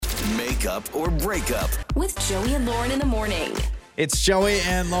Makeup or Breakup with Joey and Lauren in the morning. It's Joey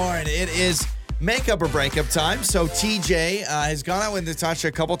and Lauren. It is makeup or breakup time. So TJ has gone out with Natasha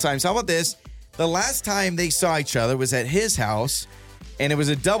a couple times. How about this? The last time they saw each other was at his house, and it was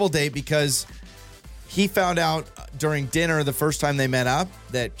a double date because he found out during dinner the first time they met up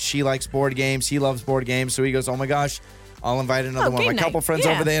that she likes board games. He loves board games. So he goes, oh my gosh, I'll invite another one of my couple friends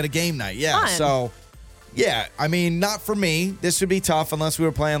over. They had a game night. Yeah. Fun. So, yeah, I mean, not for me. This would be tough unless we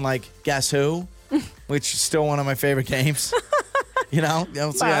were playing like Guess Who, which is still one of my favorite games. You know?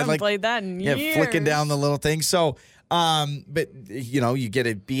 I haven't played that in years. Flicking down the little thing. So, but, you know, you get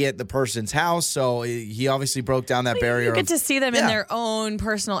to be at the person's house. So he obviously broke down that barrier. You get to see them in their own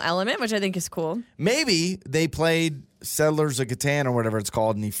personal element, which I think is cool. Maybe they played Settlers of Catan or whatever it's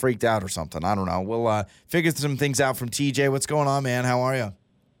called, and he freaked out or something. I don't know. We'll figure some things out from TJ. What's going on, man? How are you?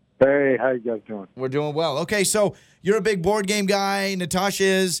 Hey, how you guys doing? We're doing well. Okay, so you're a big board game guy. Natasha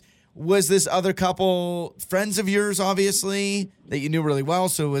is. Was this other couple friends of yours, obviously, that you knew really well?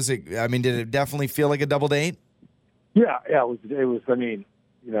 So was it, I mean, did it definitely feel like a double date? Yeah, it was, I mean,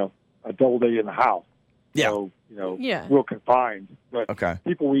 you know, a double date in the house. Yeah. So, you know, real confined. But Okay.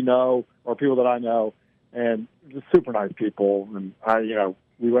 people we know or people that I know, and just super nice people. And,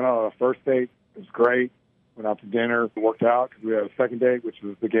 we went on a first date. It was great. Went out to dinner. It worked out because we had a second date, which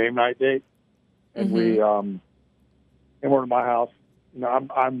was the game night date. And we, and we're in my house. You know,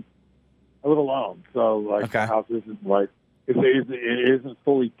 I'm a little alone. So, like, the house isn't, like, it isn't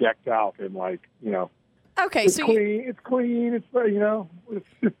fully decked out and, like, you know. Okay, It's so clean. It's clean. It's, you know,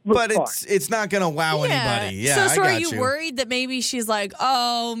 But it's not going to wow anybody. Yeah, so I are got you worried that maybe she's like,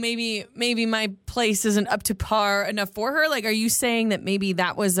 oh, maybe my place isn't up to par enough for her? Like, are you saying that maybe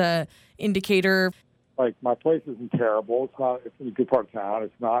that was a indicator? Like, my place isn't terrible. It's in a good part of town.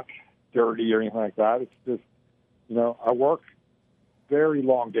 It's not dirty or anything like that. It's just, you know, I work very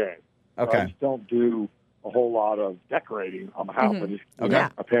long days. Okay. I just don't do a whole lot of decorating on the house. I just, you know,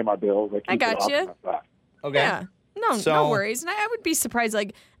 I pay my bills. I got you. Okay. Yeah. No worries. And I would be surprised, like,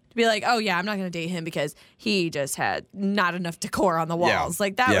 to be like, oh, yeah, I'm not going to date him because he just had not enough decor on the walls.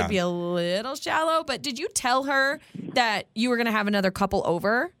 Like, that would be a little shallow. But did you tell her that you were going to have another couple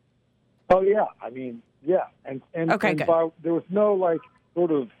over? Oh, yeah. I mean, yeah. And okay, good. There was no, like, sort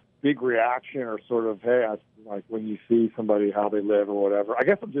of big reaction or sort of, hey, like when you see somebody, how they live or whatever. I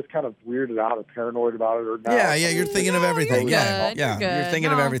guess I'm just kind of weirded out or paranoid about it. Or not. Yeah, you're thinking of everything. You're You're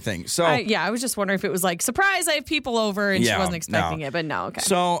thinking of everything. So I was just wondering if it was like, surprise, I have people over, and she wasn't expecting it, but no, okay.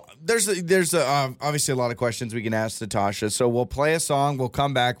 So there's obviously a lot of questions we can ask Natasha. So we'll play a song, we'll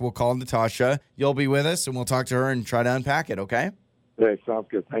come back, we'll call Natasha. You'll be with us, and we'll talk to her and try to unpack it, okay? Hey, sounds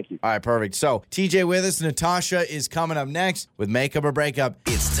good. Thank you. All right, perfect. So TJ with us. Natasha is coming up next with Makeup or Breakup.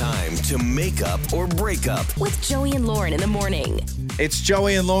 It's time to make up or break up with Joey and Lauren in the morning. It's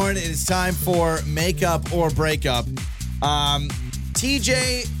Joey and Lauren. It is time for Makeup or Breakup.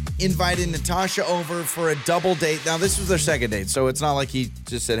 TJ invited Natasha over for a double date. Now, this was their second date, so it's not like he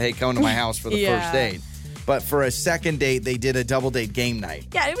just said, hey, come to my house for the first date. But for a second date, they did a double date game night.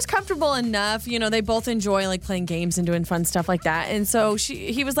 Yeah, it was comfortable enough. You know, they both enjoy like playing games and doing fun stuff like that. And so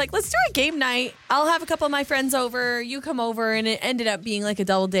he was like, let's do a game night. I'll have a couple of my friends over. You come over. And it ended up being like a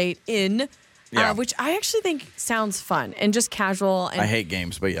double date which I actually think sounds fun and just casual. And, I hate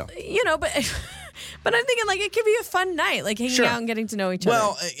games, but yeah. You know, but I'm thinking like it could be a fun night, like hanging out and getting to know each other.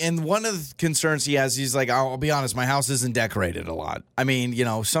 Well, and one of the concerns he has, he's like, I'll be honest, my house isn't decorated a lot. I mean, you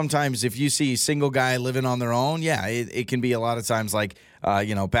know, sometimes if you see a single guy living on their own, it can be a lot of times like,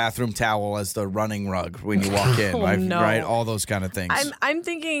 bathroom towel as the running rug when you walk in, right? All those kind of things. I'm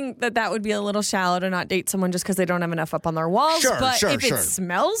thinking that would be a little shallow to not date someone just because they don't have enough up on their walls. But if it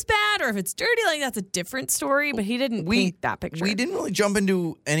smells bad or if it's dirty, like that's a different story. But he didn't paint that picture. We didn't really jump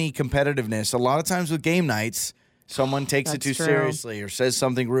into any competitiveness. A lot of times with game nights, someone takes it too seriously or says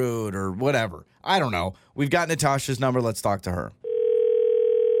something rude or whatever. I don't know. We've got Natasha's number. Let's talk to her.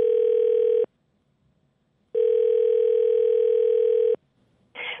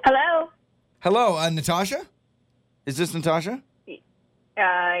 Hello, Natasha? Is this Natasha?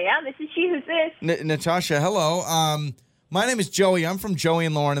 Yeah, this is she. Who's this? Natasha, hello. My name is Joey. I'm from Joey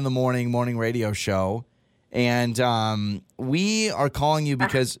and Lauren in the morning radio show. And we are calling you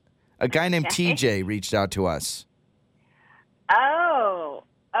because a guy named TJ reached out to us. Oh.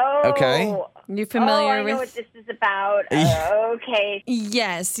 Okay. You familiar with... I know what this is about. Okay.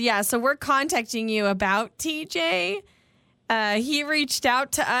 Yes, yeah. So we're contacting you about TJ. He reached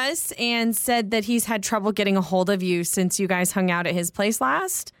out to us and said that he's had trouble getting a hold of you since you guys hung out at his place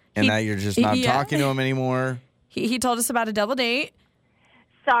last. And now you're just not talking to him anymore? He told us about a double date.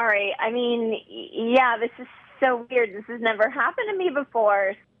 Sorry. I mean, yeah, this is so weird. This has never happened to me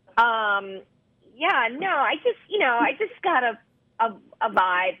before. Yeah, no, I just got a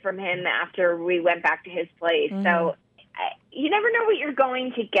vibe from him after we went back to his place. Mm-hmm. So you never know what you're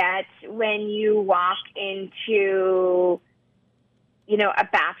going to get when you walk into, a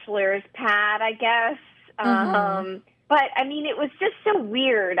bachelor's pad, I guess. Mm-hmm. But, I mean, it was just so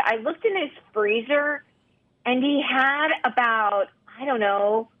weird. I looked in his freezer, and he had about,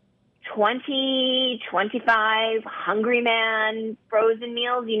 20, 25 Hungryman frozen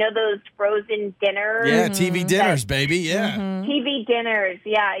meals. You know those frozen dinners? Yeah, TV dinners, baby. Yeah. Mm-hmm. TV dinners,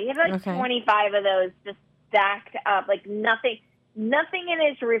 yeah. He had like 25 of those just stacked up, like nothing in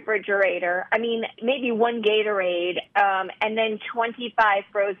his refrigerator. I mean, maybe one Gatorade, and then 25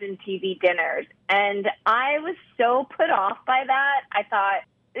 frozen TV dinners. And I was so put off by that. I thought,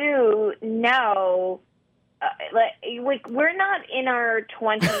 ooh, no. Like we're not in our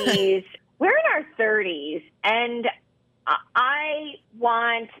 20s. We're in our 30s. And I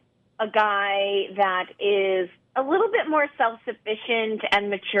want a guy that is a little bit more self-sufficient and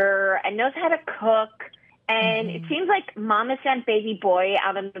mature and knows how to cook. And it seems like mama sent baby boy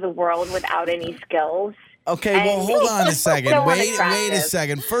out into the world without any skills. Okay, well, hold on a second. Wait a unattractive.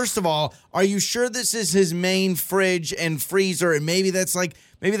 second. First of all, are you sure this is his main fridge and freezer? And maybe that's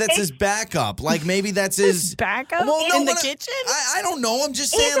his backup. Like maybe that's his Backup Well, in the but kitchen? I don't know. I'm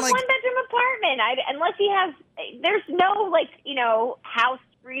just It's saying, a like, one-bedroom apartment. Unless he has, there's no, house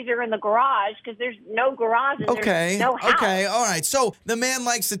freezer in the garage because there's no garage and okay, there's no house. okay, all right. So the man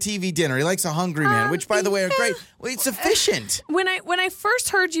likes the TV dinner. He likes a Hungryman, which, by the way, are great. Well, it's efficient. When I first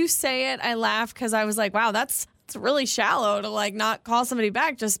heard you say it, I laughed because I was like, wow, that's really shallow to like not call somebody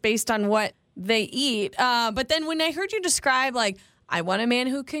back just based on what they eat. But then when I heard you describe like, I want a man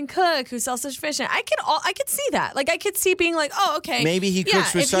who can cook, who's self-sufficient. I could see that. Like I could see being like, oh, okay. Maybe he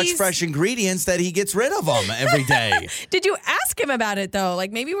cooks with such fresh ingredients that he gets rid of them every day. Did you ask him about it though?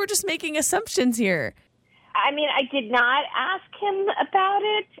 Like maybe we're just making assumptions here. I mean, I did not ask him about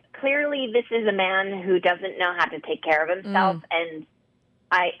it. Clearly, this is a man who doesn't know how to take care of himself. And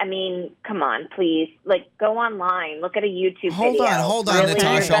I mean, come on, please. Like, go online. Look at a YouTube video. Hold on, Really,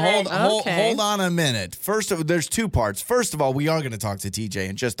 Natasha. you're gonna- Hold on a minute. There's two parts. First of all, we are going to talk to TJ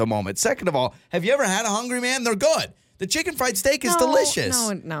in just a moment. Second of all, have you ever had a Hungryman? They're good. The chicken fried steak is delicious.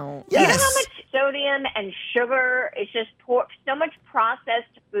 No. Yes. You know how much sodium and sugar is just so much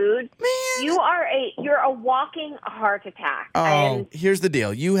processed food? Man. You're a walking heart attack. Oh, And here's the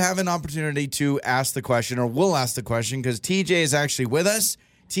deal. You have an opportunity to ask the question, or we'll ask the question, because TJ is actually with us.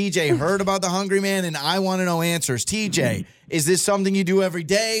 TJ heard about the Hungryman, and I want to know answers. TJ, is this something you do every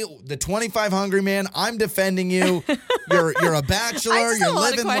day? The 25 Hungryman, I'm defending you. You're a bachelor. I just You're have a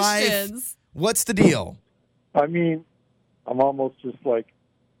lot of living life. questions. What's the deal? I mean, I'm almost just like,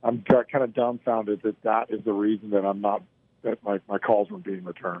 I'm kind of dumbfounded that is the reason that I'm not, that my calls weren't being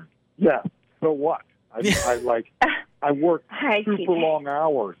returned. Yeah, so what? I work Hi, super TJ. long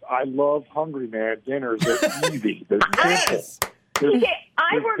hours. I love Hungryman dinners. They're easy. They're simple. TJ,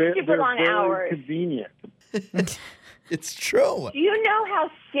 I work super long they're hours. Convenient. It's true. Do you know how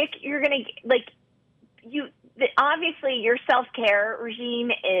sick you're going to get? Like, obviously, your self-care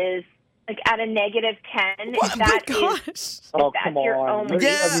regime is like at a -10. What? If that Oh my gosh. Oh, that's come your on. own-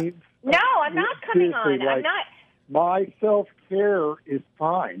 Yeah. I mean, No, I'm not coming on. seriously, I'm not. My self-care is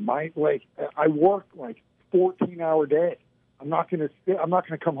fine. I work 14-hour day. I'm not going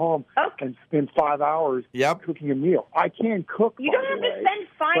to come home Okay. and spend 5 hours cooking a meal. I can cook. You by don't have the to way, spend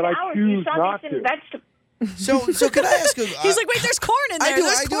 5 but I hours. You choose saw not this in to. vegetables. So can I ask you? He's like, wait, there's corn in there.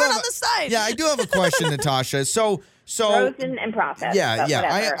 There's corn on the side. Yeah, I do have a question, Natasha. So Frozen and processed. Yeah, but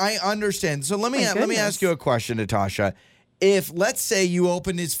whatever. I understand. So let me goodness. ask you a question, Natasha. If let's say you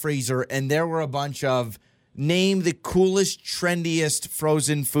opened his freezer and there were a bunch of name the coolest, trendiest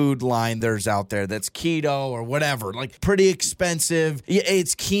frozen food line there's out there that's keto or whatever, like pretty expensive.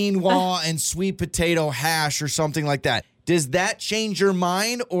 It's quinoa and sweet potato hash or something like that. Does that change your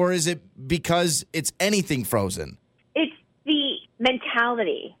mind, or is it because it's anything frozen? It's the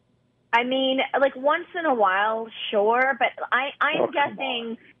mentality. I mean, like once in a while, sure, but I'm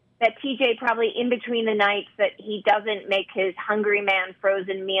guessing that TJ probably in between the nights that he doesn't make his Hungryman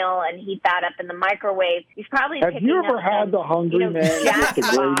frozen meal and heat that up in the microwave, he's probably Have picking you up ever had some, the Hungryman with the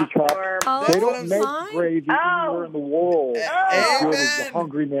gravy cup? Oh, They don't make my. gravy anywhere in the world as good as the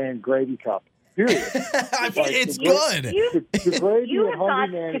Hungryman gravy cup. Period. It's good. The gravy You at have got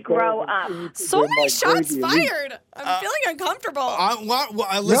Hungryman to is grow better up. than So many shots gravy elite. fired. I'm feeling uncomfortable.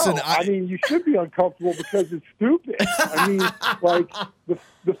 Listen, No, I mean, you should be uncomfortable because it's stupid. I mean,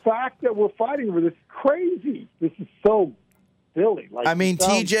 the fact that we're fighting over this is crazy. This is so silly. Like, I mean,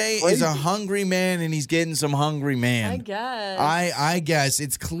 TJ is crazy. a hungry man, and he's getting some hungry man. I guess. I guess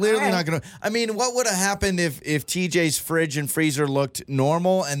it's clearly not going to. I mean, what would have happened if TJ's fridge and freezer looked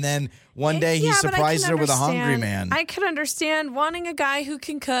normal, and then one day he surprised her with a hungry man? I could understand wanting a guy who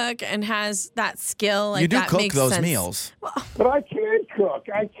can cook and has that skill. Like, you do that cook makes those sense. meals. But I can't cook.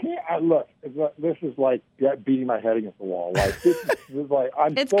 I can't. Look, this is like beating my head against the wall. Like this is like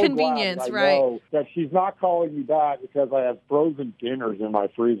I'm It's so convenience, glad right? know that she's not calling me back because I have frozen dinners in my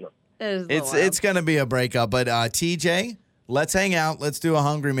freezer. It's going to be a breakup. But TJ, let's hang out. Let's do a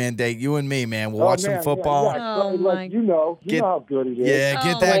hungry man date. You and me, man. We'll watch some football. Yeah. Oh, my. You know how good it is. Yeah,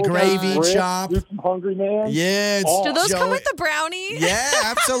 get that gravy chop. Do some Hungry Man. Yeah. Do those come with the brownie? Yeah,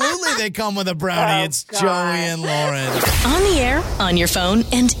 absolutely. They come with a brownie. It's God. Joey and Lauren. On the air, on your phone,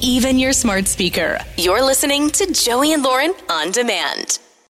 and even your smart speaker. You're listening to Joey and Lauren on demand.